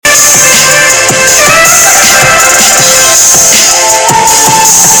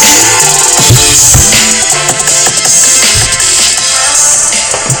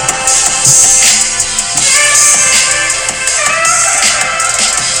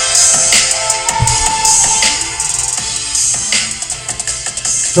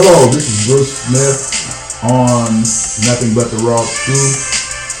Hello, this is Bruce Smith on Nothing But the Raw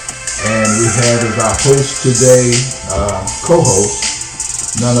Truth, and we have as our host today,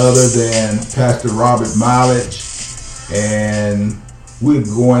 co-host, none other than Pastor Robert Mileage, and we're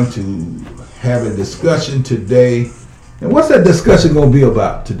going to have a discussion today. And what's that discussion going to be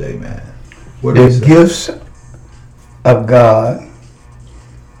about today, man? What the gifts of God,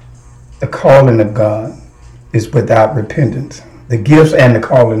 the calling of God, is without repentance. The gifts and the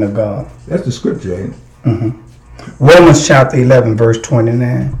calling of God. That's the scripture, ain't it? Mm-hmm. Romans chapter 11, verse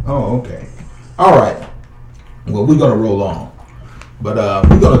 29. Oh, okay. All right. Well, we're going to roll on. But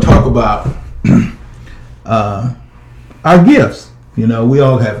we're going to talk about our gifts. You know, we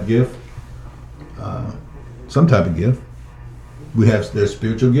all have a gift. Some type of gift. There's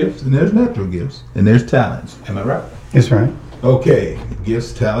spiritual gifts, and there's natural gifts, and there's talents. Am I right? That's right. Okay.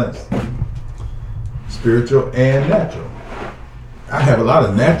 Gifts, talents, spiritual, and natural. I have a lot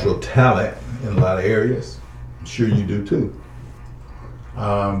of natural talent in a lot of areas. I'm sure you do too.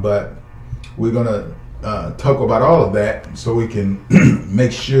 But we're going to talk about all of that so we can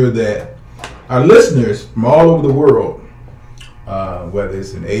make sure that our listeners from all over the world, whether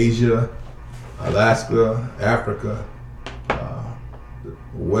it's in Asia, Alaska, Africa,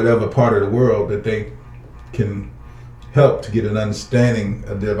 whatever part of the world, that they can help to get an understanding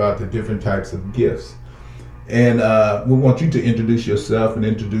about the different types of gifts. And we want you to introduce yourself and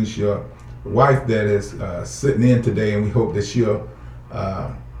introduce your wife that is sitting in today, and we hope that she'll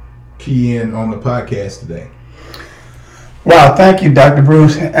key in on the podcast today. Wow, thank you, Dr.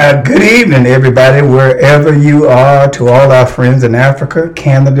 Bruce. Good evening, everybody, wherever you are, to all our friends in Africa,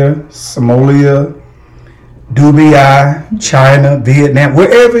 Canada, Somalia, Dubai, China, Vietnam,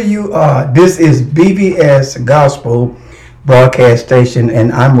 wherever you are. This is BBS Gospel Broadcast Station,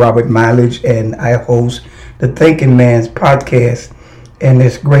 and I'm Robert Mileage, and I host the Thinking Man's podcast. And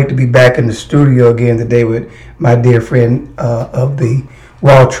it's great to be back in the studio again today with my dear friend of the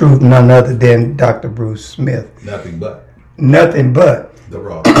Raw Truth, none other than Dr. Bruce Smith. Nothing but the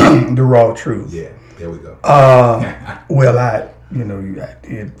raw the Raw Truth. Yeah, there we go. Well, I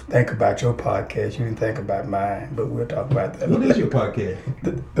did think about your podcast. You didn't think about mine, but we'll talk about that. What is your podcast?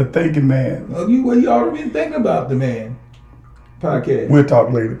 The Thinking Man. Well, you already been thinking about the man podcast. We'll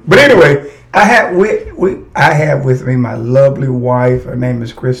talk later. But anyway, I have with me my lovely wife. Her name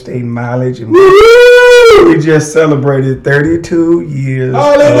is Christine Mileage, and we just celebrated 32 years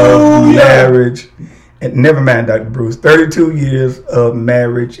of marriage. And never mind, Dr. Bruce, 32 years of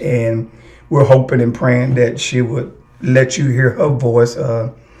marriage, and we're hoping and praying that she would let you hear her voice.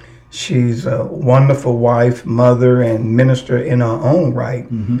 She's a wonderful wife, mother, and minister in her own right,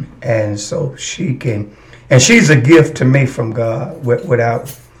 and so she can. And she's a gift to me from God, without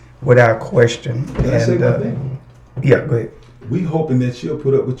question. Can I say one thing? Yeah, go ahead. We hoping that she'll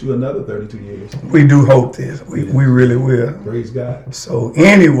put up with you another 32 years. We do hope this. We really will. Praise God. So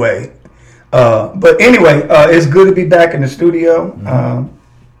anyway, it's good to be back in the studio.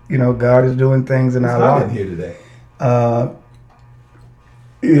 God is doing things in our life. It's hot in here today.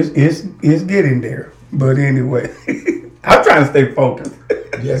 It's getting there. But anyway, I'm trying to stay focused.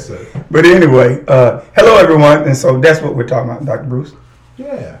 Yes, sir. But anyway, hello everyone, and so that's what we're talking about, Dr. Bruce.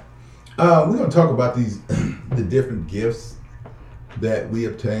 Yeah, we're going to talk about the different gifts that we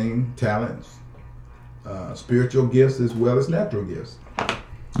obtain, talents, spiritual gifts as well as natural gifts.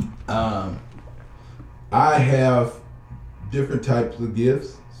 I have different types of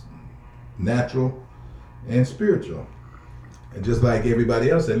gifts, natural and spiritual. And just like everybody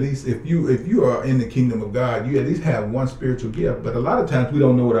else, at least if you are in the kingdom of God, you at least have one spiritual gift. But a lot of times we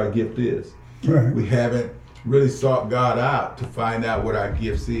don't know what our gift is. Right. We haven't really sought God out to find out what our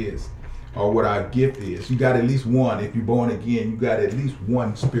gifts is or what our gift is. You got at least one. If you're born again, you got at least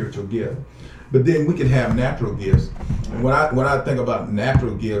one spiritual gift. But then we can have natural gifts. And when I think about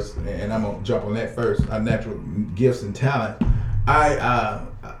natural gifts, and I'm gonna jump on that first, natural gifts and talent,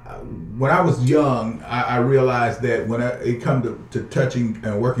 when I was young, I realized that when it come to touching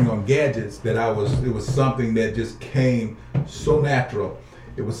and working on gadgets, that it was something that just came so natural.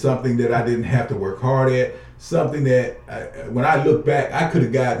 It was something that I didn't have to work hard at. Something that when I look back, I could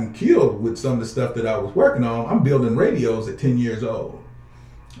have gotten killed with some of the stuff that I was working on. I'm building radios at 10 years old.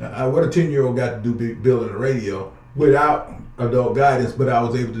 What a 10-year-old got to do building a radio without adult guidance, but I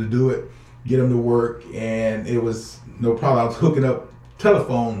was able to do it, get them to work, and it was no problem. I was hooking up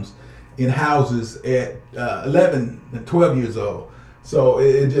telephones in houses at 11 and 12 years old. So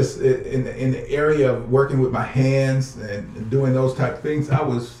in the area of working with my hands and doing those type of things, it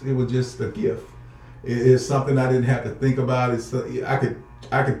was just a gift. It's something I didn't have to think about.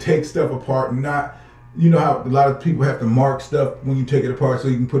 I could take stuff apart and not you know how a lot of people have to mark stuff when you take it apart so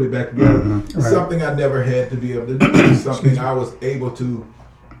you can put it back together. Mm-hmm. It's something I never had to be able to do. It's something I was able to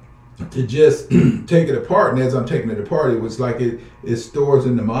just take it apart, and as I'm taking it apart, it was like it stores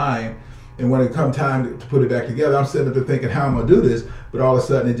in the mind. And when it come time to put it back together, I'm sitting up there thinking how I'm gonna do this, but all of a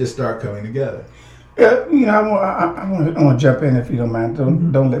sudden it just start coming together. You know, I want to jump in if you don't mind.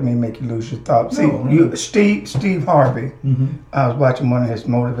 Don't let me make you lose your thoughts. See, Steve Harvey. I was watching one of his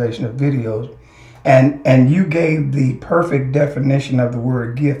motivational videos, and you gave the perfect definition of the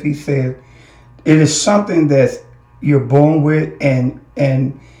word gift. He said it is something that you're born with, and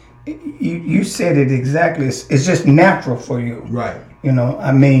you said it exactly. It's just natural for you, right? You know,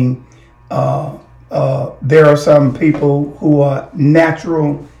 I mean, there are some people who are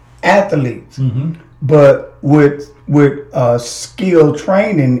natural athletes, but with skill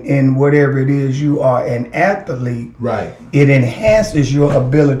training in whatever it is you are an athlete, right? It enhances your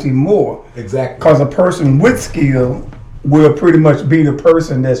ability more. Exactly. Because a person with skill will pretty much be the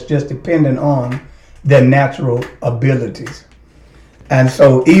person that's just dependent on their natural abilities. And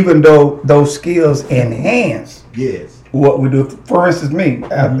so even though those skills enhance what we do, for instance, me,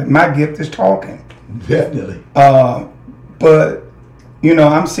 my gift is talking. Definitely. But you know,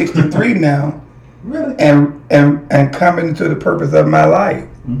 I'm 63 now, really, and coming into the purpose of my life.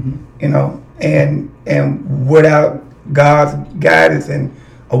 You know, and without God's guidance and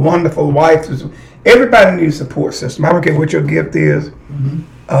a wonderful wife, everybody needs a support system. I don't care what your gift is.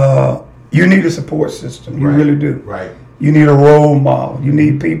 You need a support system. You really do. Right. You need a role model. You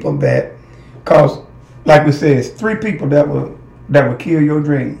need people that, cause like we said, it's 3 people that will kill your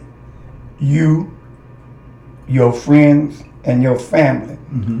dream. You, your friends, and your family,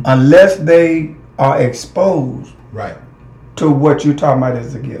 unless they are exposed to what you're talking about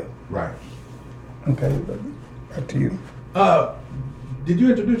as a gift. Right. Okay, back to you. Did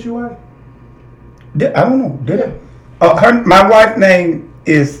you introduce your wife? I don't know. Did I? My wife's name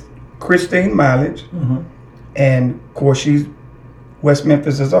is Christine Mileage, and of course she's West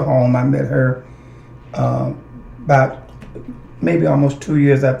Memphis is her home. I met her about maybe almost 2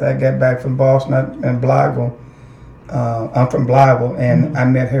 years after I got back from Boston and Blytheville. I'm from Blytheville, and I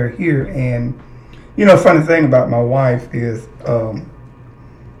met her here. And you know, funny thing about my wife is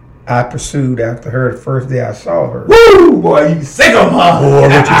I pursued after her the first day I saw her. Woo, boy, you sick of her. Boy,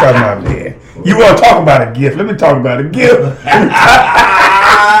 what you talking about, man? You want to talk about a gift? Let me talk about a gift.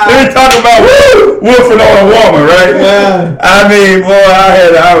 Let me talk about wolfing on a woman, right? Yeah. I mean, boy,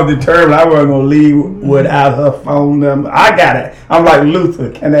 I was determined I wasn't gonna leave without her phone number. I got it. I'm like,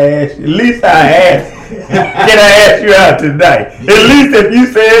 Luther, can I ask you? At least I asked. Can I ask you out tonight? At least if you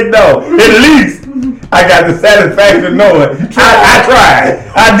said no, at least I got the satisfaction of knowing I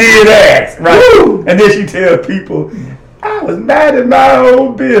tried. I did ask, right? Woo! And then she tell people, I was mad at my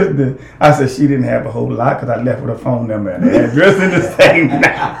own business. I said she didn't have a whole lot because I left with her phone number and the address in the same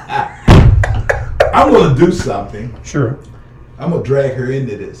now. I'm going to do something. Sure. I'm going to drag her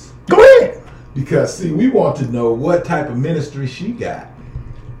into this. Go ahead. Because, see, we want to know what type of ministry she got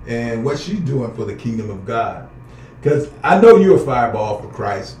and what she's doing for the kingdom of God. Because I know you're a fireball for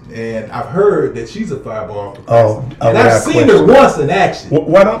Christ, and I've heard that she's a fireball for Christ. And I've seen her once in action.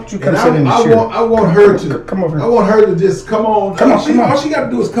 Why don't you come sit in the chair? I want her to come over. I want her to just come on. Come on. All she got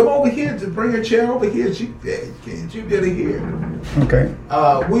to do is come over here to bring her chair over here. She get it here. Okay.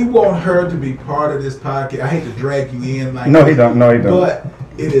 We want her to be part of this podcast. I hate to drag you in like no, he don't. But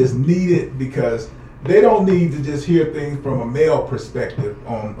it is needed because they don't need to just hear things from a male perspective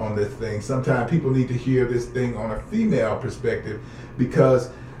on this thing. Sometimes people need to hear this thing on a female perspective because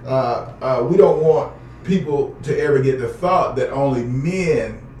we don't want people to ever get the thought that only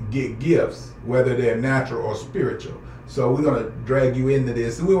men get gifts, whether they're natural or spiritual. So we're going to drag you into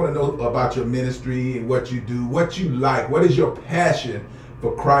this, and we want to know about your ministry and what you do, what you like, what is your passion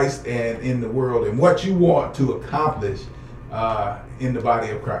for Christ and in the world, and what you want to accomplish in the body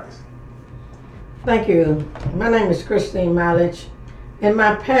of Christ. Thank you. My name is Christine Mileage, and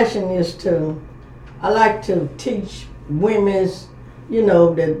my passion is I like to teach women's,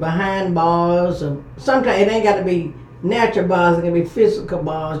 that behind bars, or sometimes it ain't got to be natural bars, it can be physical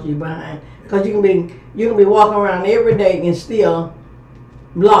bars you behind, because you can be walking around every day and still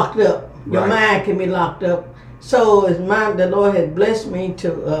locked up. Your mind can be locked up. So the Lord has blessed me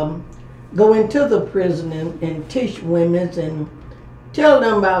to go into the prison and teach women and tell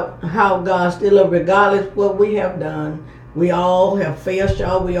them about how God still loves, regardless of what we have done. We all have failed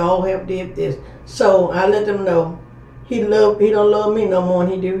short. We all have did this. So I let them know He don't love me no more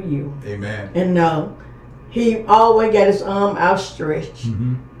than He do you. Amen. And He always got His arm outstretched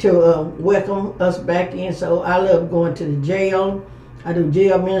to welcome us back in. So I love going to the jail. I do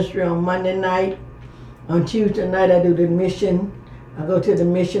jail ministry on Monday night. On Tuesday night, I do the mission. I go to the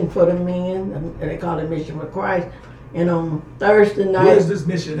mission for the men. They call it Mission for Christ. And on Thursday night, where's this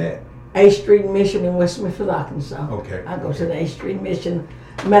mission at? 8th Street Mission in West Memphis, Arkansas. Okay. I go to the 8th Street Mission.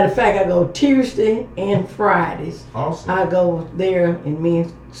 Matter of fact, I go Tuesday and Fridays. Awesome. I go there and me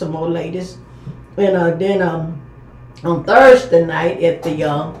and some more ladies. And then on Thursday night at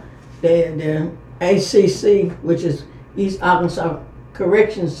the ACC, which is East Arkansas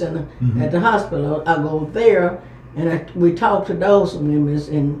Correction Center at the hospital, I go there and we talk to those members,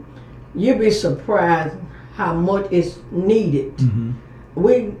 and you'll be surprised how much is needed.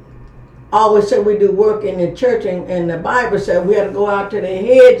 We always say we do work in the church, and the Bible said we have to go out to the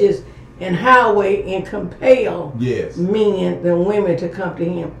hedges and highway and compel men and women to come to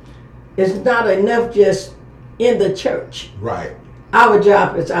Him. It's not enough just in the church. Right. Our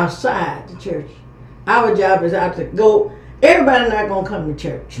job is outside the church. Our job is out to go. Everybody not gonna come to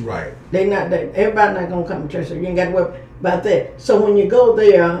church. Right. Everybody not gonna come to church, so you ain't got to worry about that. So when you go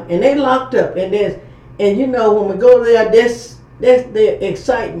there, and they locked up, and you know when we go there, that's the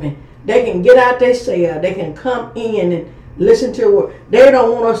excitement. They can get out their cell. They can come in and listen to work. They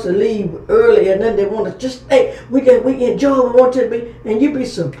don't want us to leave early, and then they want us just stay. We enjoy. We want to be, and you'd be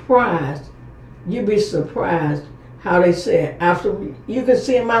surprised. You'd be surprised how they said after you can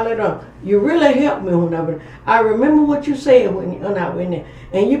see in my letter on. You really helped me when I remember what you said when I went there,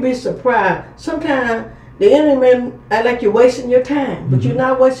 and you'd be surprised. Sometimes the enemy act like you're wasting your time, but you're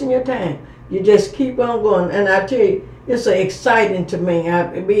not wasting your time. You just keep on going, and I tell you, it's exciting to me.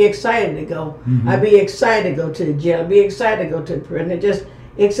 I'd be excited to go. I'd be excited to go to the jail. I'd be excited to go to the prison.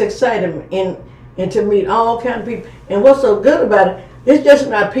 It's exciting and to meet all kinds of people. And what's so good about it, it's just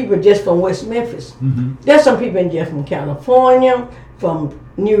not people just from West Memphis. There's some people just from California, from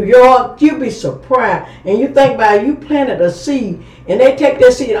New York. You'd be surprised. And you think about it, you planted a seed, and they take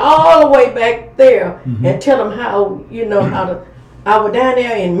that seed all the way back there and tell them how, how to. I was down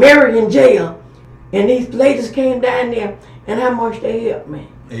there in Marion jail, and these ladies came down there, and how much they helped me.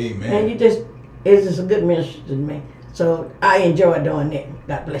 Amen. And it's just a good ministry to me. So I enjoy doing that.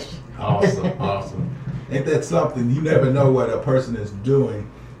 God bless you. Awesome. Ain't that something? You never know what a person is doing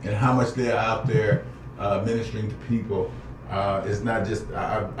and how much they're out there ministering to people. It's not just,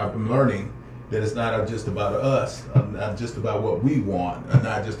 I'm learning that it's not just about us, not just about what we want,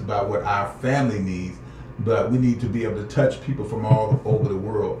 not just about what our family needs, but we need to be able to touch people from all over the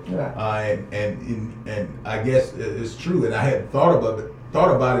world. Right. And I guess it's true, and I hadn't thought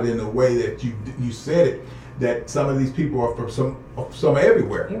about it in the way that you said it, that some of these people are from some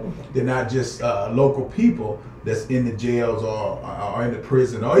everywhere. They're not just local people that's in the jails or in the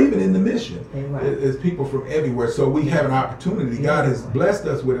prison or even in the mission. Right. It's people from everywhere. So we have an opportunity. God has blessed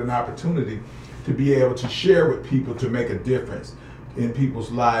us with an opportunity to be able to share with people, to make a difference in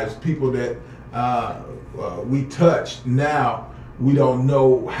people's lives. People that we touch now, we don't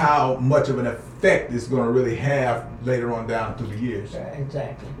know how much of an effect it's going to really have later on down through the years.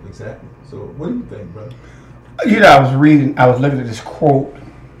 Exactly. So what do you think, brother? I was looking at this quote.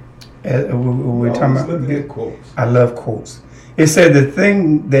 We're talking about quotes. I love quotes. It said, the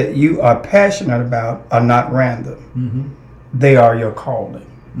thing that you are passionate about are not random. They are your calling.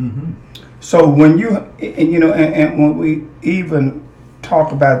 So when and when we even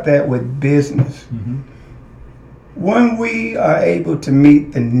talk about that with business, when we are able to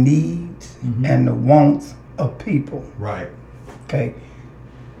meet the needs and the wants of people, right? Okay,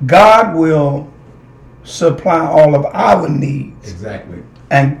 God will supply all of our needs. Exactly.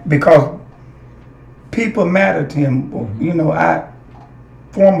 And because people matter to Him,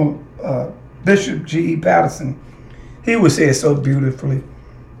 former Bishop G.E. Patterson, he would say it so beautifully,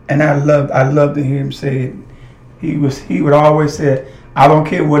 and I loved to hear him say it. He would always say, I don't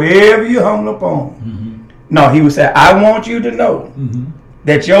care whatever you hung up on. No, he would say, I want you to know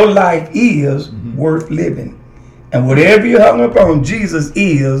that your life is worth living. And whatever you hung up on, Jesus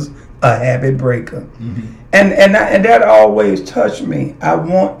is a habit breaker. And that always touched me. I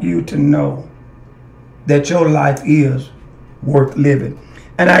want you to know that your life is worth living.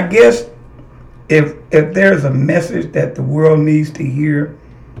 And I guess if there's a message that the world needs to hear,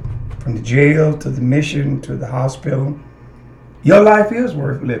 from the jail to the mission to the hospital, your life is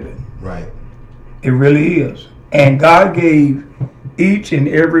worth living. Right. It really is. And God gave each and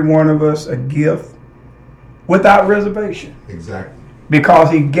every one of us a gift without reservation. Exactly.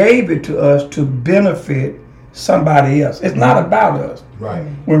 Because He gave it to us to benefit somebody else. It's not about us. Right.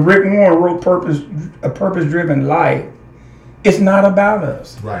 When Rick Warren wrote A Purpose-Driven Life, it's not about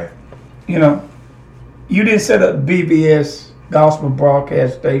us. Right. You didn't set up BBS gospel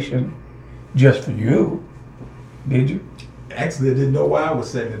broadcast station just for you, did you? Actually, I didn't know why I was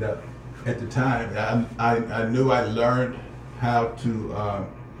setting it up. at the time. I knew I learned how to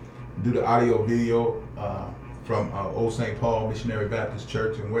do the audio video from Old St. Paul Missionary Baptist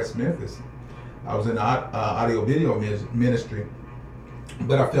Church in West Memphis. I was in the audio video ministry,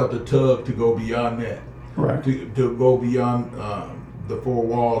 but I felt a tug to go beyond that, right? To go beyond the four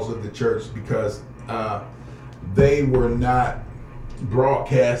walls of the church, because they were not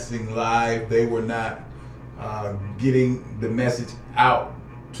broadcasting live. They were not getting the message out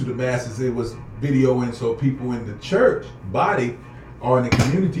to the masses. It was videoing so people in the church body or in the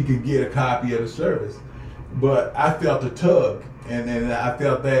community could get a copy of the service. But I felt a tug, and I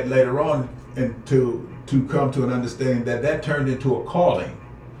felt that later on, and to come to an understanding that turned into a calling.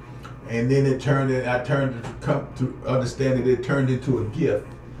 And then I turned to come to understand that it turned into a gift,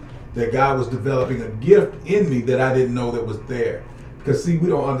 that God was developing a gift in me that I didn't know that was there. Because see, we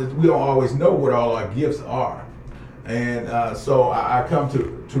don't always know what all our gifts are. And so I come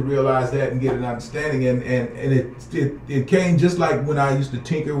to realize that and get an understanding, and it came just like when I used to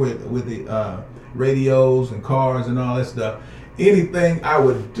tinker with the radios and cars and all that stuff. Anything I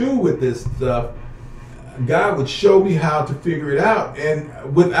would do with this stuff, God would show me how to figure it out,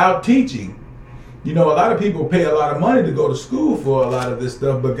 and without teaching. You know, a lot of people pay a lot of money to go to school for a lot of this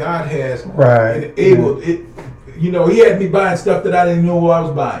stuff, but God has enabled it. You know, He had me buying stuff that I didn't know what I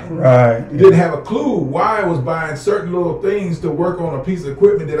was buying. Right. Didn't have a clue why I was buying certain little things to work on a piece of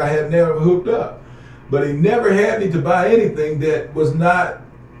equipment that I had never hooked up. But He never had me to buy anything that was not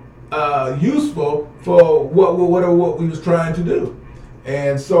useful for what we was trying to do.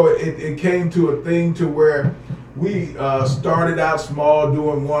 And so it came to a thing to where we started out small,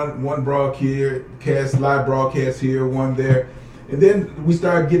 doing one broadcast, live broadcast here, one there. And then we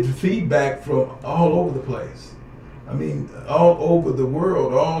started getting feedback from all over the place. I mean, all over the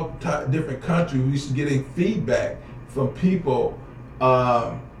world, all different countries. We used to getting feedback from people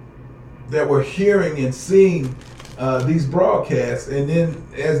that were hearing and seeing these broadcasts, and then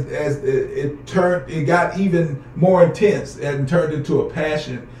as it got even more intense and turned into a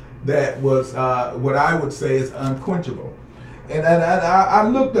passion that was what I would say is unquenchable. And I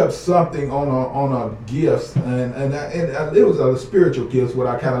looked up something on a gifts, and it was a spiritual gifts. What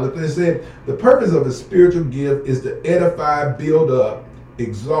I kind of looked at, it said the purpose of a spiritual gift is to edify, build up,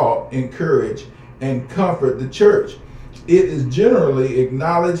 exalt, encourage, and comfort the church. It is generally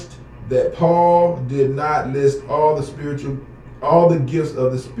acknowledged that Paul did not list all the gifts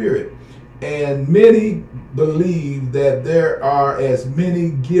of the Spirit, and many believe that there are as many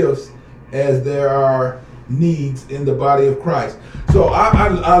gifts as there are needs in the body of Christ. So I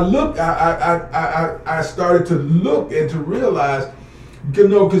started to look and to realize, you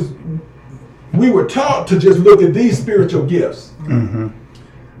know, because we were taught to just look at these spiritual gifts,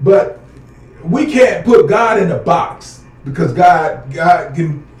 but we can't put God in a box, because God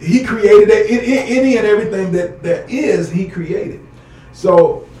can. He created any and everything that is, He created.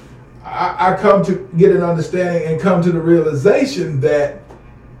 So I come to get an understanding and come to the realization that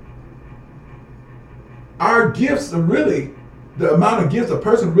our gifts are really, the amount of gifts a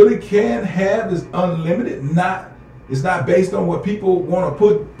person really can have is unlimited. It's not based on what people want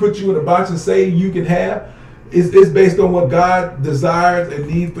to put you in a box and say you can have. It's based on what God desires and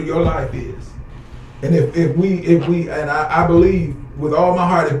needs for your life is. And if we and I believe with all my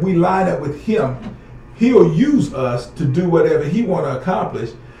heart, if we line up with Him, He'll use us to do whatever He want to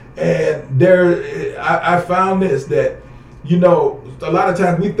accomplish. And I found this, that, you know, a lot of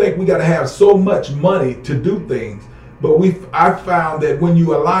times we think we got to have so much money to do things, but I found that when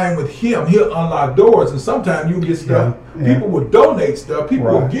you align with Him, He'll unlock doors, and sometimes you get stuff. Yeah. People will donate stuff. People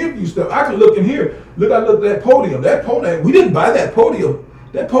will give you stuff. I can look in here. I looked at that podium. That podium, we didn't buy that podium.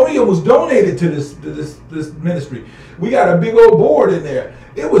 That podium was donated to this ministry. We got a big old board in there.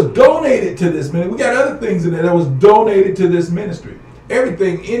 It was donated to this ministry. We got other things in there that was donated to this ministry.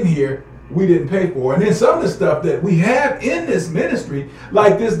 Everything in here we didn't pay for. And then some of the stuff that we have in this ministry,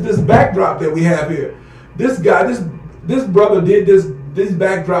 like this backdrop that we have here. This guy, this brother did these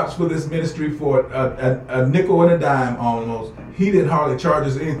backdrops for this ministry for a nickel and a dime almost. He didn't hardly charge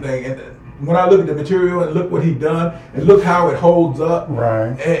us anything. And when I look at the material and look what he done and look how it holds up,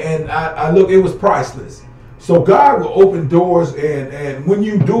 and I look, it was priceless. So God will open doors, and when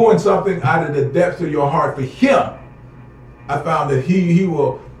you doing something out of the depths of your heart for Him, I found that He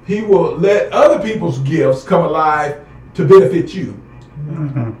will let other people's gifts come alive to benefit you.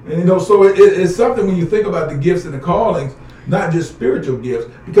 And you know, so it's something when you think about the gifts and the callings, not just spiritual gifts,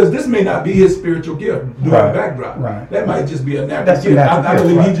 because this may not be his spiritual gift doing the backdrop. Right. That might just be a natural gift. I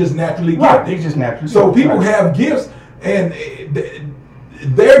believe he just naturally gifted. He just naturally. So people have gifts, and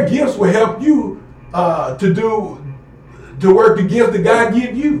their gifts will help you to to work the gift that God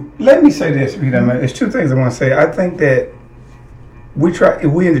give you. Let me say this, if you don't mind. There's two things I want to say. I think that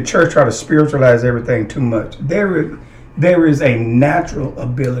we in the church try to spiritualize everything too much. There is a natural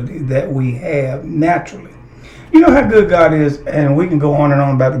ability that we have naturally. You know how good God is, and we can go on and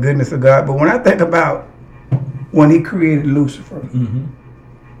on about the goodness of God, but when I think about when he created Lucifer,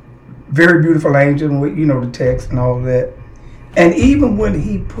 very beautiful angel, with, you know, the text and all of that, and even when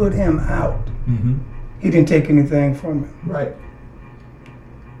he put him out, he didn't take anything from him. Right.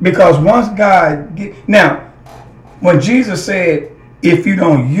 Because once God... Now, when Jesus said, if you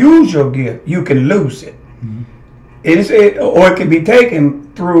don't use your gift, you can lose it. It said, or it can be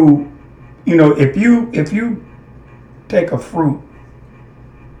taken through, you know, if you take a fruit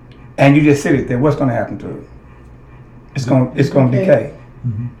and you just sit it there, what's going to happen to it? It's going to decay.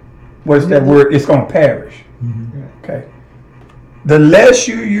 What's that word? It's going to perish. Okay. The less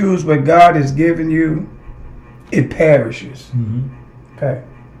you use what God has given you, it perishes. Okay.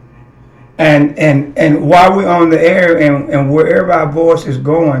 And while we're on the air and wherever our voice is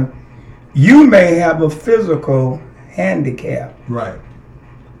going, you may have a physical handicap. Right.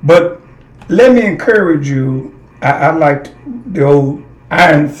 But let me encourage you. I liked the old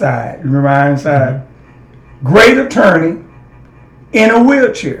Ironside. Remember Ironside? Great attorney in a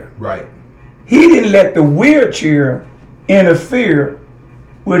wheelchair. Right. He didn't let the wheelchair interfere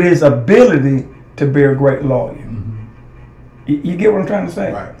with his ability to be a great lawyer. You get what I'm trying to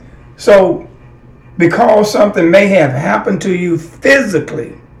say? Right. So, because something may have happened to you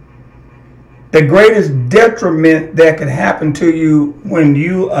physically, the greatest detriment that could happen to you when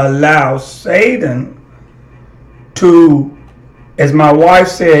you allow Satan to, as my wife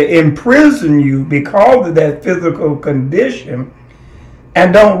said, imprison you because of that physical condition,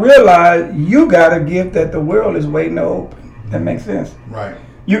 and don't realize you got a gift that the world is waiting to open. That makes sense? Right.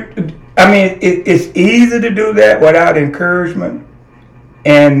 It's easy to do that without encouragement.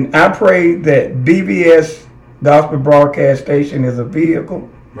 And I pray that BBS Gospel Broadcast Station is a vehicle.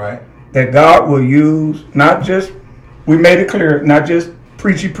 Right. That God will use, not just, we made it clear, not just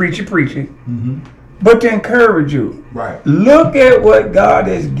preachy, but to encourage you. Right. Look at what God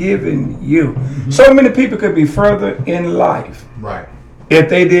has given you. So many people could be further in life. Right. If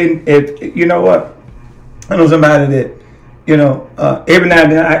they didn't, you know what? I know somebody that, you know, every now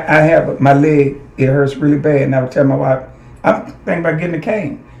and then I have my leg, it hurts really bad, and I would tell my wife, I'm thinking about getting a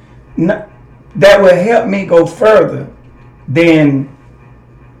cane. No, that will help me go further than,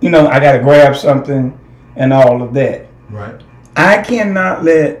 you know, I got to grab something and all of that. Right. I cannot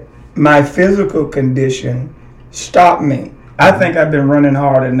let my physical condition stop me. I think I've been running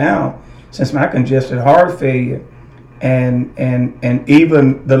harder now since my congested heart failure and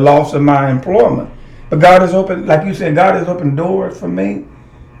even the loss of my employment. But God has opened, like you said, God has opened doors for me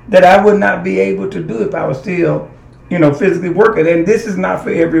that I would not be able to do if I was still, you know, physically working. And this is not for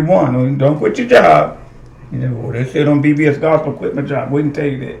everyone. Don't quit your job. You know, they said on BBS Gospel, quit my job. Wouldn't tell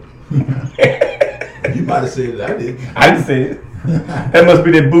you that. You might have said it. I did. I didn't say it. That must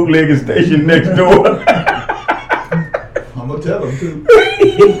be that bootlegging station next door. I'm going to tell them too.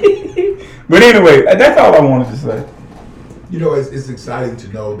 But anyway, that's all I wanted to say. You know, it's exciting to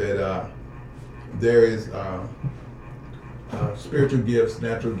know that there is spiritual gifts,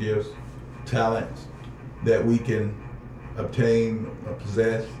 natural gifts, talents that we can obtain,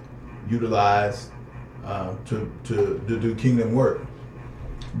 possess, utilize to do kingdom work.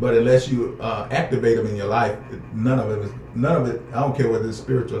 But unless you activate them in your life, none of it. I don't care whether it's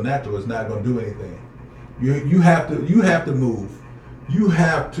spiritual or natural. It's not going to do anything. You have to move. You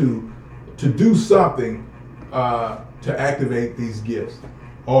have to do something to activate these gifts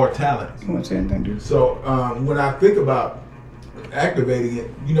or talents. You want to say anything, dude? So when I think about activating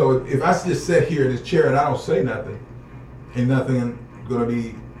it, you know, if I just sit here in this chair and I don't say nothing, and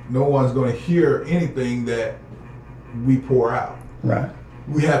no one's going to hear anything that we pour out. Right.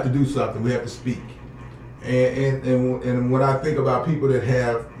 We have to do something. We have to speak. And when I think about people that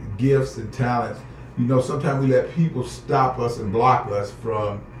have gifts and talents, you know, sometimes we let people stop us and block us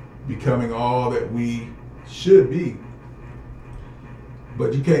from becoming all that we should be.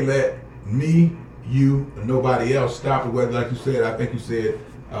 But you can't let me, you, or nobody else stop it. Whether, like you said, I think you said,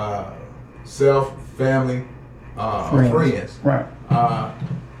 self, family, friends. Right.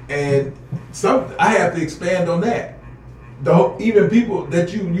 And I have to expand on that. Even people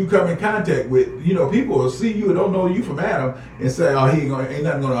that you come in contact with, you know, people will see you and don't know you from Adam and say, "Oh, he ain't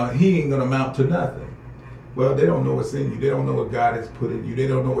gonna amount to nothing." Well, they don't know what's in you. They don't know what God has put in you. They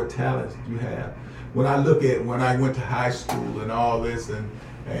don't know what talents you have. When I look at when I went to high school and all this, and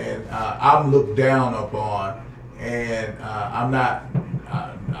I'm looked down upon, and I'm not.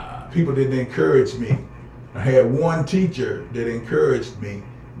 People didn't encourage me. I had one teacher that encouraged me,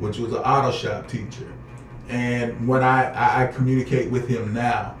 which was an auto shop teacher. And when I communicate with him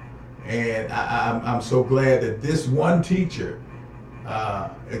now, and I'm so glad that this one teacher,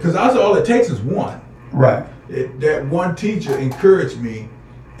 because all it takes is one. Right. That one teacher encouraged me,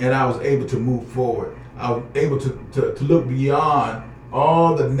 and I was able to move forward. I was able to look beyond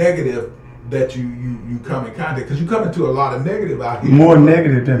all the negative that you come in contact, because you come into a lot of negative out here. More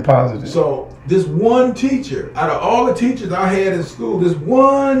negative than positive. So this one teacher, out of all the teachers I had in school, this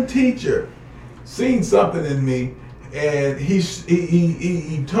one teacher seen something in me, and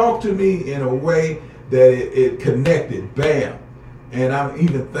he talked to me in a way that it connected. Bam. And I'm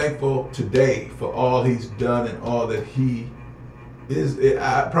even thankful today for all he's done and all that he is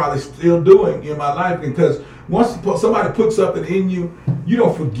probably still doing in my life. Because once somebody puts something in you, you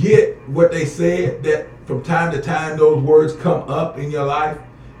don't forget what they said. That from time to time those words come up in your life,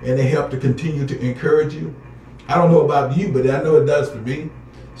 and they help to continue to encourage you. I don't know about you, but I know it does for me.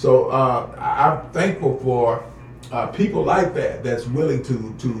 So I'm thankful for people like that, that's willing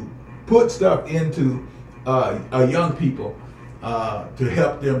to put stuff into young people to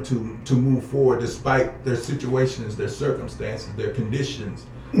help them to move forward despite their situations, their circumstances, their conditions.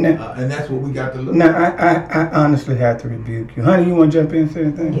 Now, and that's what we got to look at. I honestly have to rebuke you. Honey, you want to jump in and say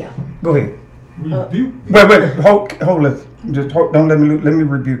anything? Yeah. Go ahead. Rebuke? Wait, hold it. Don't let me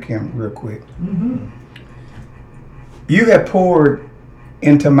rebuke him real quick. Mm-hmm. You have poured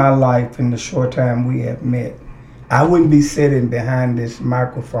into my life in the short time we have met. I wouldn't be sitting behind this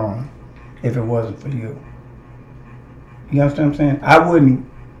microphone if it wasn't for you. You understand what I'm saying?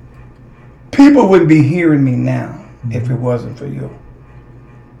 People wouldn't be hearing me now if it wasn't for you.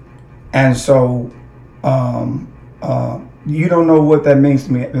 And so, you don't know what that means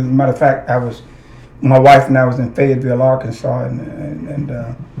to me. As a matter of fact, my wife and I was in Fayetteville, Arkansas, and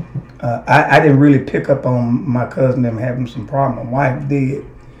I didn't really pick up on my cousin them having some problem. My wife did.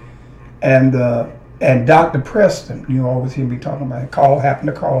 And Dr. Preston, you always hear me talking about it, happened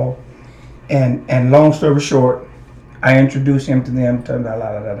to call. And long story short, I introduced him to them.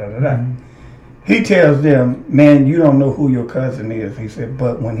 He tells them, man, you don't know who your cousin is. He said,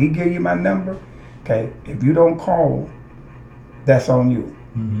 but when he give you my number, okay, if you don't call, that's on you.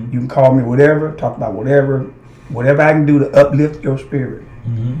 Mm-hmm. You can call me whatever, talk about whatever I can do to uplift your spirit.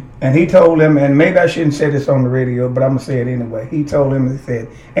 Mm-hmm. And he told him, and maybe I shouldn't say this on the radio, but I'm going to say it anyway. He told him, he said,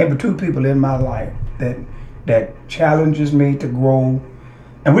 hey, but two people in my life that challenges me to grow.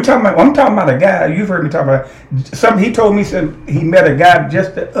 And I'm talking about a guy, you've heard me talk about something. He told me, said he met a guy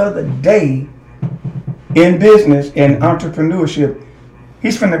just the other day in business, in entrepreneurship.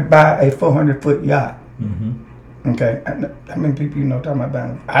 He's finna buy a 400-foot yacht. Mm-hmm. Okay, how many people you know talking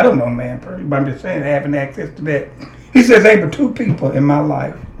about? I don't know, man, personally, but I'm just saying, having access to that. He says, hey, but two people in my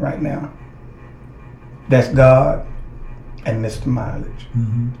life right now. That's God and Mr. Mileage.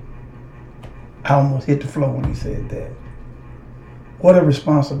 Mm-hmm. I almost hit the floor when he said that. What a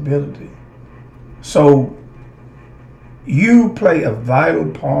responsibility. So you play a vital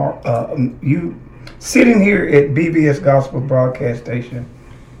part. You sitting here at BBS Gospel Broadcast Station,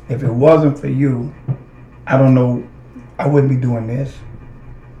 if it wasn't for you, I don't know, I wouldn't be doing this.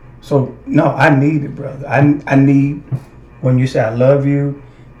 So, no, I need it, brother. I need, when you say I love you,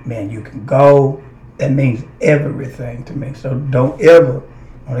 man, you can go. That means everything to me. So don't ever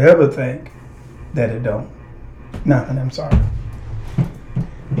think that it don't. Nothing, I'm sorry.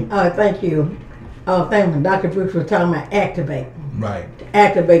 Thank you. Thank you. Dr. Bruce was talking about activate. Right. To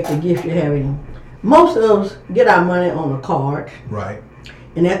activate the gift you have in you. Most of us get our money on a card. Right.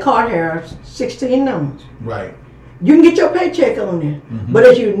 And that card has 16 numbers. Right. You can get your paycheck on there, mm-hmm. but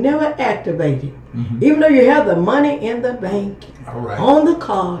if you never activate it, mm-hmm. even though you have the money in the bank, on the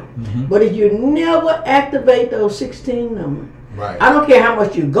card, mm-hmm. but if you never activate those 16 numbers, right. I don't care how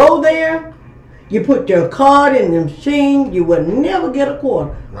much you go there, you put your card in the machine, you will never get a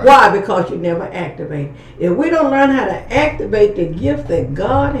quarter. Right. Why? Because you never activate. If we don't learn how to activate the gift that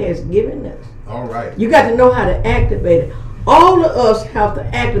God has given us, all right, you got to know how to activate it. All of us have to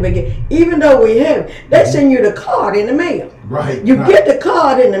activate it, even though we have. They send you the card in the mail. Right. You get the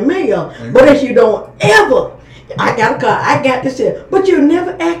card in the mail, but if you don't ever, I got a card, I got this here, but you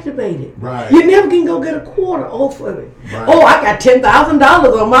never activate it. Right. You never can go get a quarter off of it. Right. Oh, I got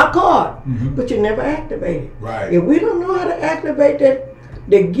 $10,000 on my card, mm-hmm. but you never activate it. Right. If we don't know how to activate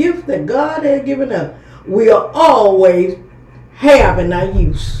the gift that God has given us, we'll always have and not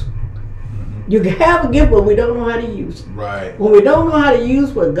use. You can have a gift, but we don't know how to use it. Right. When we don't know how to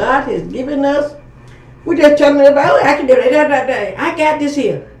use what God has given us, we're just telling everybody, oh, I can do that. I got this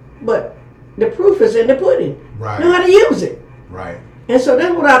here. But the proof is in the pudding. Right. Know how to use it. Right. And so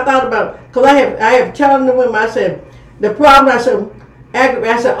that's what I thought about. Because I have telling the women, I said, the problem, I said,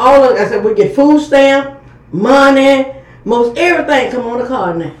 we get food stamp, money, most everything come on the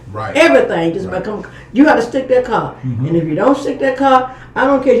card now. Right. Everything just become. You got to stick that card. Mm-hmm. And if you don't stick that card, I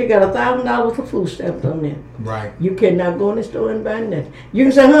don't care if you got $1,000 for food stamps on there. Right. You cannot go in the store and buy nothing. You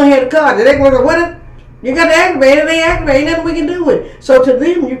can say, here the card. They going to what it? You got to activate it. They activate. Nothing we can do with it. So to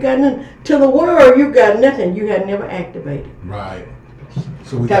them, you got nothing. To the world, you got nothing. You had never activated. Right.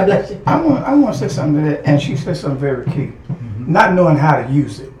 So we God bless you. I want to say something to that, and she said something very key. Mm-hmm. Not knowing how to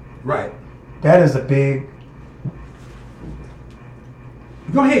use it. Right. That is a big.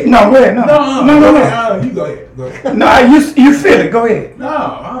 Go ahead. No, go ahead. No. You go ahead. Go ahead. No, you feel it. Go ahead. No,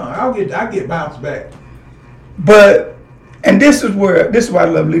 I'll get bounced back. But, and this is why I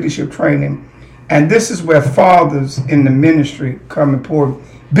love leadership training, and this is where fathers in the ministry come important.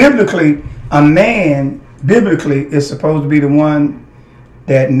 Biblically, a man is supposed to be the one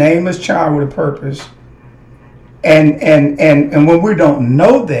that name his child with a purpose, and when we don't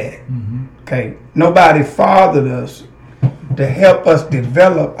know that, mm-hmm. Okay, nobody fathered us to help us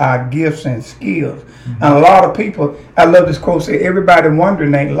develop our gifts and skills. Mm-hmm. And a lot of people, I love this quote, say everybody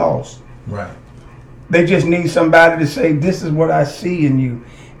wondering ain't lost. Right. They just need somebody to say, this is what I see in you.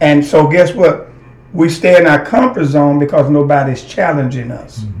 And so guess what? We stay in our comfort zone because nobody's challenging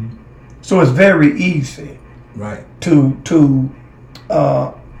us. Mm-hmm. So it's very easy, right, to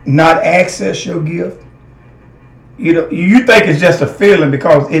not access your gift. You know, you think it's just a feeling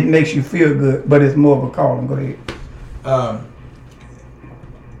because it makes you feel good, but it's more of a calling. Go ahead.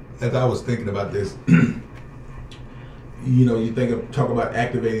 As I was thinking about this, you talk about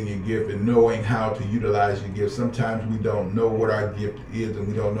activating your gift and knowing how to utilize your gift. Sometimes we don't know what our gift is and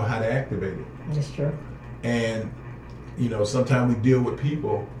we don't know how to activate it. That's true. And, sometimes we deal with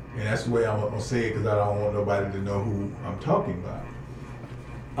people, and that's the way I'm going to say it because I don't want nobody to know who I'm talking about.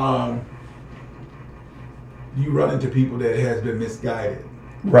 You run into people that has been misguided.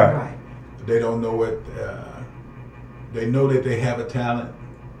 Right. They don't know what, they know that they have a talent,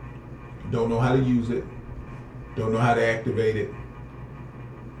 don't know how to use it, don't know how to activate it,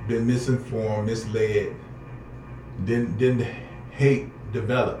 been misinformed, misled, then hate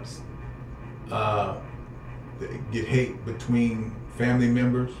develops. Get hate between family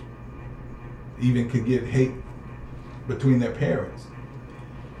members, even could get hate between their parents.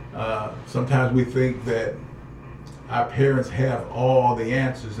 Sometimes we think that our parents have all the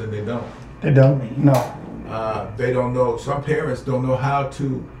answers and they don't. They don't, no. They don't know. Some parents don't know how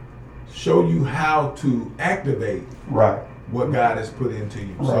to show you how to activate what God has put into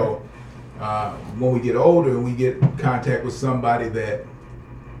you. Right. So when we get older and we get in contact with somebody that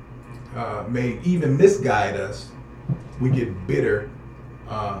may even misguide us, we get bitter,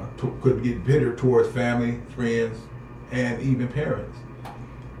 could get bitter towards family, friends, and even parents.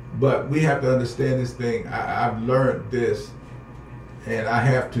 But we have to understand this thing. I've learned this, and I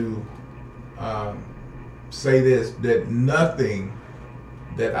have to say this, that nothing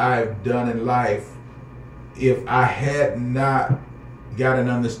that I've done in life, if I had not got an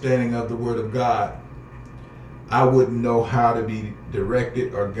understanding of the Word of God, I wouldn't know how to be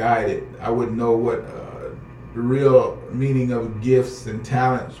directed or guided. I wouldn't know what the real meaning of gifts and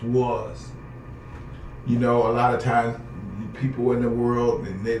talents was. A lot of times people in the world,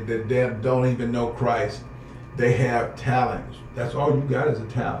 and they don't even know Christ, they have talents. That's all you got is a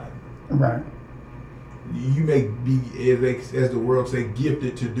talent. Right. You may be, as the world say,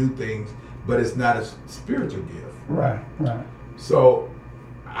 gifted to do things, but it's not a spiritual gift. Right. So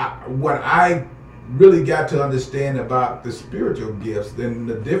what I really got to understand about the spiritual gifts, then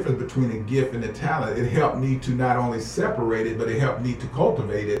the difference between a gift and a talent, it helped me to not only separate it, but it helped me to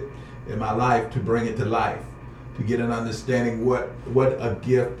cultivate it in my life, to bring it to life, to get an understanding what a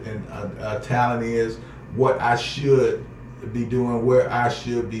gift and a talent is, what I should be doing, where I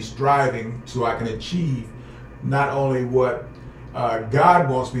should be striving so I can achieve not only what God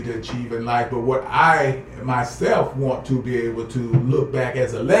wants me to achieve in life, but what I myself want to be able to look back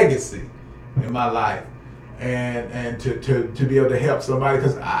as a legacy in my life, and to be able to help somebody,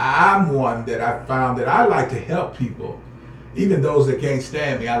 because I'm one that I found that I like to help people, even those that can't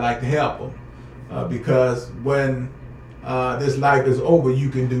stand me. I like to help them because when this life is over, you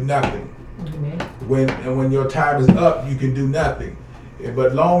can do nothing. Mm-hmm. When your time is up, you can do nothing.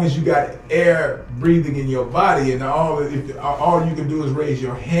 But long as you got air breathing in your body, and all you can do is raise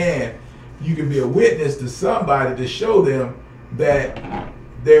your hand, you can be a witness to somebody to show them that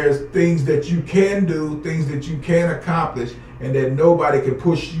there's things that you can do, things that you can accomplish, and that nobody can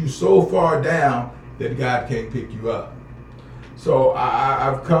push you so far down that God can't pick you up. So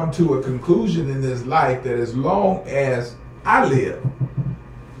I've come to a conclusion in this life that as long as I live,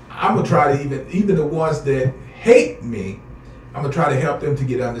 I'm gonna try to even the ones that hate me, I'm gonna try to help them to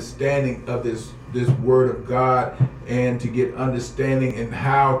get understanding of this word of God, and to get understanding in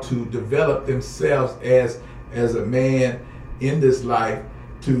how to develop themselves as a man in this life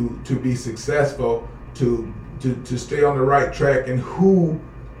to be successful, to stay on the right track, and whom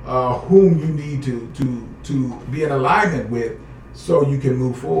you need to be in alignment with, so you can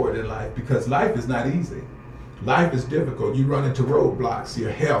move forward in life, because life is not easy. Life is difficult. You run into roadblocks,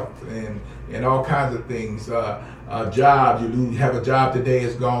 your health and all kinds of things. Jobs, you have a job today,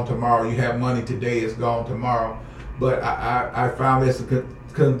 it's gone tomorrow. You have money today, it's gone tomorrow. But I found there's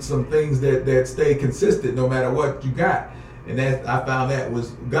some things that stay consistent no matter what you got. And that I found that was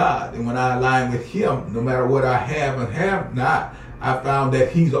God. And when I align with Him, no matter what I have and have not, I found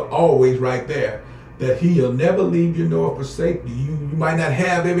that He's always right there. That He'll never leave you nor forsake you. You might not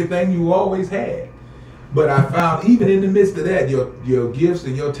have everything you always had, but I found even in the midst of that, your gifts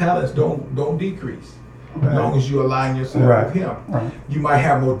and your talents don't decrease. Right. As long as you align yourself with Him. Right. You might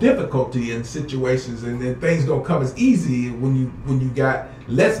have more difficulty in situations, and then things don't come as easy when you got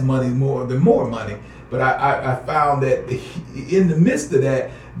less money more than more money. But I found that in the midst of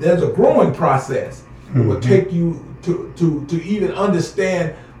that, there's a growing process. It will take you to even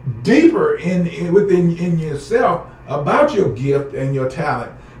understand deeper within yourself about your gift and your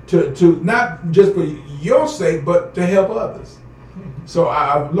talent, to not just for your sake, but to help others. So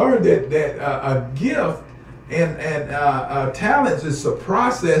I've learned that a gift and talents is a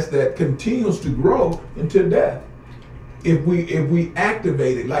process that continues to grow until death. If we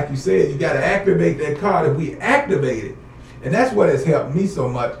activate it, like you said, you got to activate that card. If we activate it, and that's what has helped me so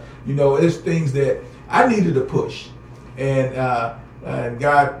much. There's things that I needed to push, and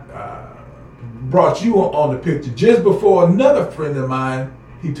God brought you on the picture just before another friend of mine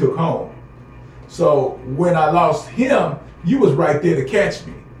he took home. So when I lost him, you was right there to catch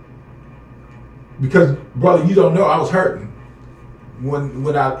me. Because brother, you don't know, I was hurting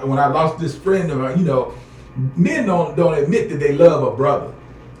when I lost this friend of mine. Men don't admit that they love a brother,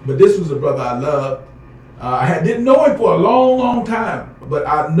 but this was a brother I loved. I didn't know him for a long time, but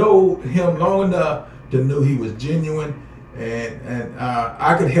I know him long enough to know he was genuine, and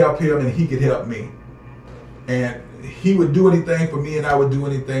I could help him and he could help me. And he would do anything for me and I would do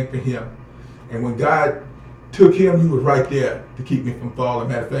anything for him. And when God took him, he was right there to keep me from falling.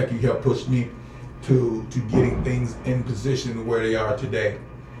 Matter of fact, he helped push me to getting things in position where they are today.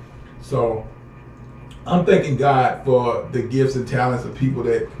 So I'm thanking God for the gifts and talents of people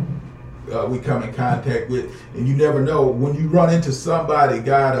that we come in contact with. And you never know, when you run into somebody,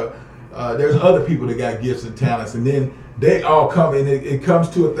 God, there's other people that got gifts and talents, and then they all come, and it comes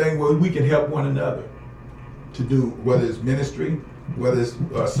to a thing where we can help one another to do, whether it's ministry, whether it's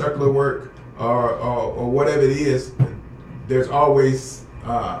circular work, or whatever it is. There's always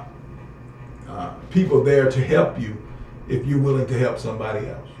people there to help you if you're willing to help somebody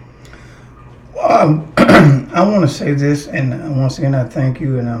else. Well, I want to say this, and once again, I thank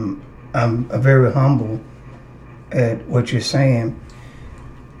you, and I'm very humble at what you're saying.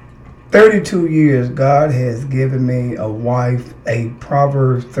 32 years, God has given me a wife, a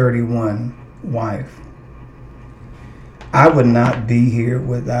Proverbs 31 wife. I would not be here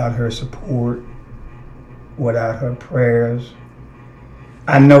without her support, without her prayers.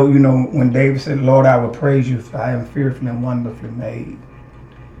 I know, when David said, Lord, I will praise you, for I am fearfully and wonderfully made.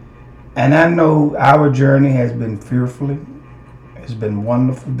 And I know our journey has been fearfully. It's been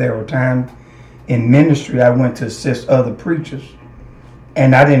wonderful. There were times in ministry I went to assist other preachers,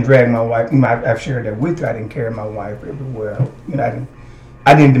 and I didn't drag my wife. I've shared that with you. I didn't carry my wife everywhere.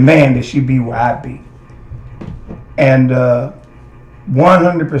 I didn't demand that she be where I be. And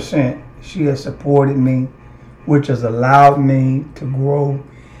 100% she has supported me, which has allowed me to grow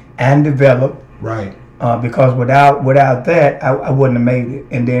and develop. Right. Because without that, I wouldn't have made it.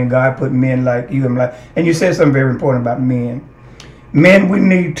 And then God put men like you and you said something very important about men. Men, we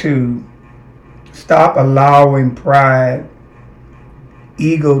need to stop allowing pride,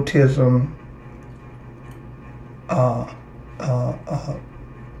 egotism,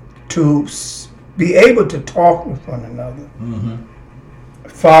 to be able to talk with one another. Mm-hmm.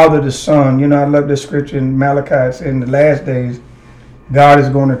 Father to Son. I love this scripture in Malachi. It says in the last days, God is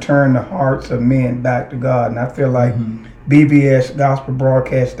going to turn the hearts of men back to God. And I feel like BBS Gospel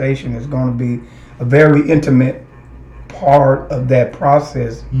Broadcast Station is going to be a very intimate part of that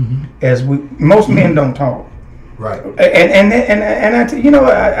process. Mm-hmm. As most men don't talk. Right. And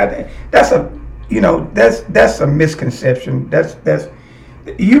that's a misconception. That's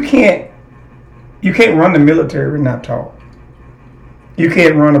you can't run the military and not talk. You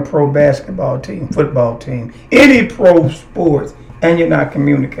can't run a pro basketball team, football team, any pro sports, and you're not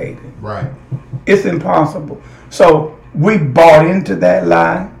communicating. Right. It's impossible. So we bought into that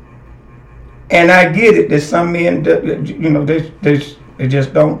lie. And I get it that some men, they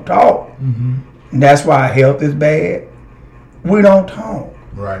just don't talk. Mm-hmm. And that's why health is bad. We don't talk.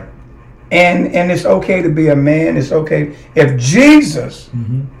 Right. And it's okay to be a man. It's okay. If Jesus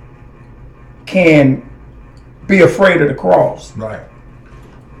mm-hmm. can be afraid of the cross. Right.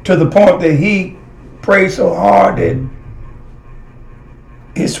 To the point that he prayed so hard that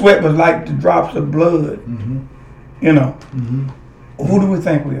his sweat was like the drops of blood. Mm-hmm. Mm-hmm. Who do we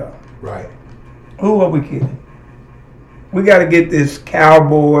think we are? Right. Who are we kidding? We got to get this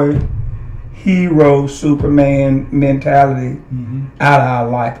cowboy, hero, Superman mentality mm-hmm. out of our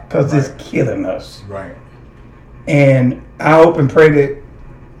life because Right. it's killing us. Right. And I hope and pray that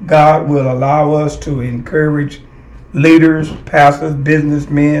God will allow us to encourage leaders, pastors,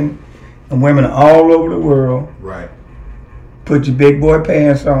 businessmen, and women all over the world. Right. Put your big boy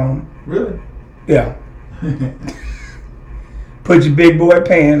pants on. Really? Yeah. Put your big boy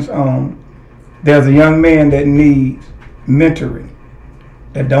pants on. There's a young man that needs mentoring,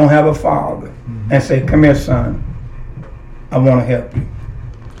 that don't have a father, mm-hmm. and say, come here, son. I want to help you.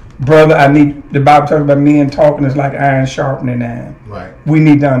 Brother, the Bible talks about men talking is like iron sharpening iron. Right. We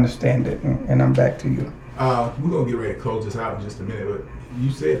need to understand it. And I'm back to you. We're going to get ready to close this out in just a minute, but you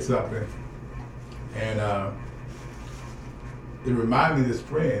said something, and it reminded me of this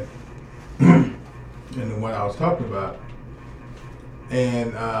friend and the one I was talking about.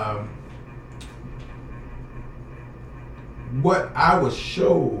 And what I was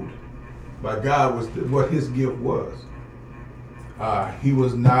showed by God was what his gift was. He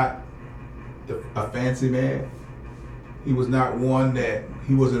was not a fancy man. He was not one that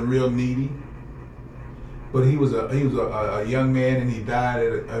he wasn't real needy. But he was a young man, and he died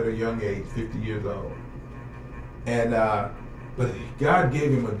at a young age, 50 years old. And but God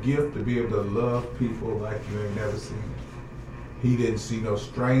gave him a gift to be able to love people like you ain't never seen. He didn't see no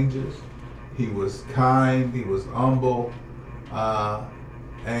strangers. He was kind. He was humble,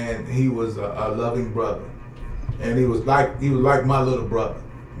 and he was a loving brother. And he was like my little brother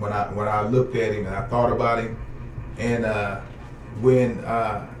when I looked at him and I thought about him. And when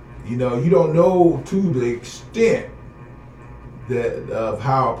you don't know to the extent that of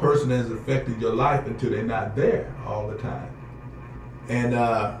how a person has affected your life until they're not there all the time. And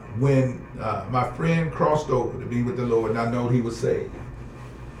when my friend crossed over to be with the Lord, and I know he was saved,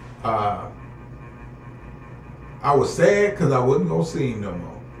 I was sad because I wasn't going to see him no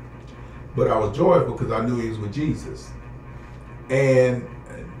more. But I was joyful because I knew he was with Jesus. And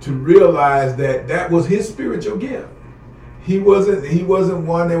to realize that was his spiritual gift. He wasn't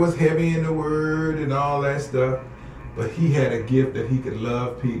one that was heavy in the word and all that stuff, but he had a gift that he could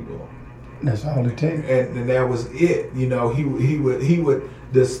love people. That's all it takes. And that was it. He would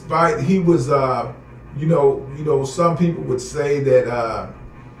despite he was some people would say that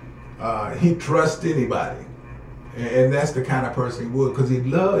he trusts anybody. And that's the kind of person he would, because he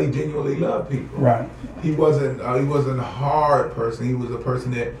genuinely loved people. Right. He wasn't a hard person. He was a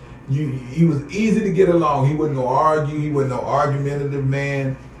person that he was easy to get along. He wouldn't go argue. He wasn't no argumentative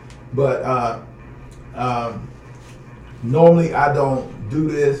man. But normally I don't do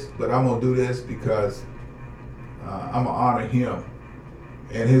this, but I'm gonna do this because I'm gonna honor him.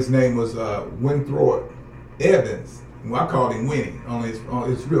 And his name was Winthrop Evans. Well, I called him Winnie. Only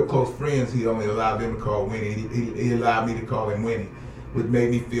his real close friends, he only allowed them to call Winnie. He allowed me to call him Winnie, which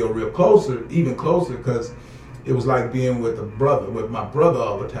made me feel even closer, because it was like being with my brother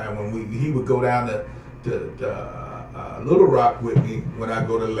all the time. When he would go down to Little Rock with me when I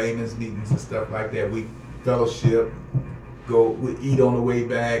go to layman's meetings and stuff like that. We fellowship, we eat on the way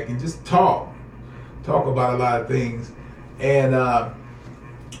back, and just talk about a lot of things. And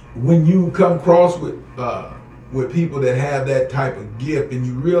when you come across with people that have that type of gift, and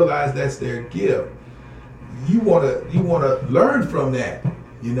you realize that's their gift, you want to learn from that,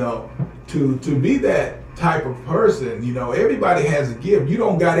 to be that type of person. Everybody has a gift. You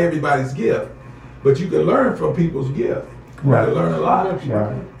don't got everybody's gift, but you can learn from people's gift. Right. You can learn a lot.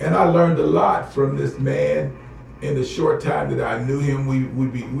 Right. And I learned a lot from this man in the short time that I knew him.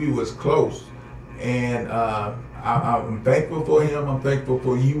 We was close, and I'm thankful for him. I'm thankful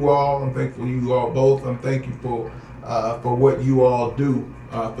for you all. I'm thankful for you all both. I'm thankful for what you all do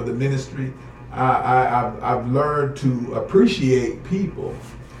for the ministry. I've learned to appreciate people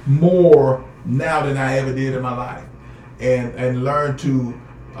more now than I ever did in my life, and learn to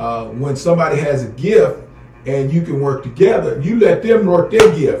when somebody has a gift and you can work together, you let them work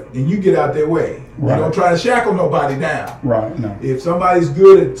their gift and you get out their way. Right. You don't try to shackle nobody down. Right. No. If somebody's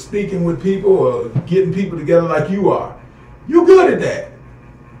good at speaking with people or getting people together like you are, you're good at that.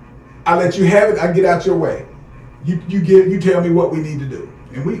 I let you have it. I get out your way. You tell me what we need to do,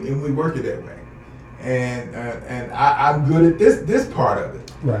 and we work it that way. And I'm good at this part of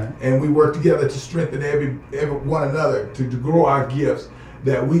it. Right. And we work together to strengthen every one another to grow our gifts,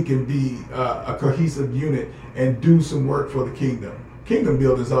 that we can be a cohesive unit and do some work for the kingdom. Kingdom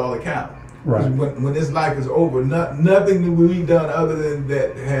building is all that counts. Right. When this life is over, nothing that we've done other than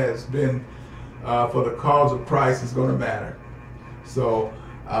that has been for the cause of Christ is going to matter. So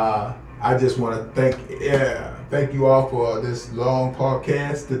I just want to thank you all for this long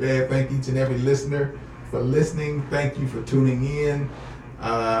podcast today. I thank each and every listener for listening. Thank you for tuning in.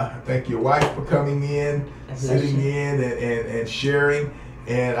 Thank your wife for coming in, sitting in and sharing.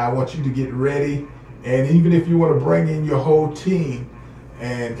 And I want you to get ready. And even if you want to bring in your whole team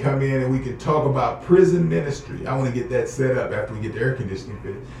and come in and we can talk about prison ministry. I want to get that set up after we get the air conditioning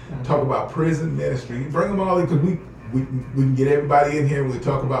fitted. Talk about prison ministry. Bring them all in, because we can get everybody in here and we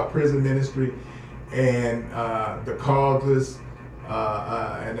talk about prison ministry and the causes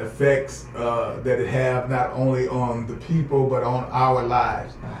and effects that it have not only on the people but on our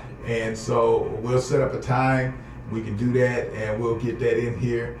lives. And so we'll set up a time, we can do that, and we'll get that in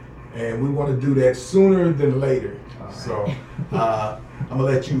here. And we want to do that sooner than later. So I'm going to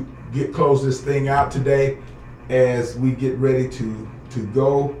let you close this thing out today as we get ready to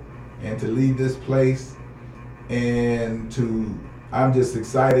go and to leave this place. And I'm just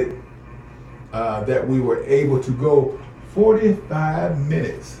excited that we were able to go 45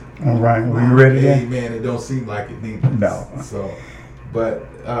 minutes. All right, we ready? Amen. It don't seem like it needs. No. So, but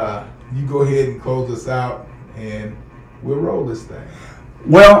you go ahead and close us out, and we'll roll this thing.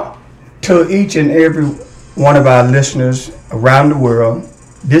 Well, to each and every one of our listeners around the world,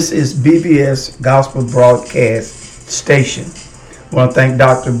 this is BBS Gospel Broadcast Station. I want to thank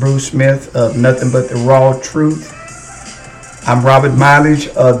Dr. Bruce Smith of Nothing But the Raw Truth. I'm Robert Mileage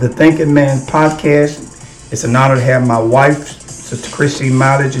of the Thinking Man Podcast. It's an honor to have my wife, Sister Christine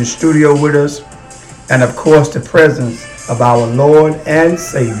Mileage, in studio with us. And of course, the presence of our Lord and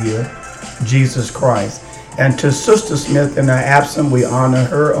Savior, Jesus Christ. And to Sister Smith in her absence, we honor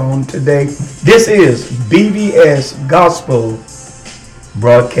her on today. This is BBS Gospel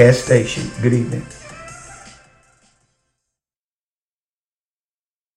Broadcast Station. Good evening.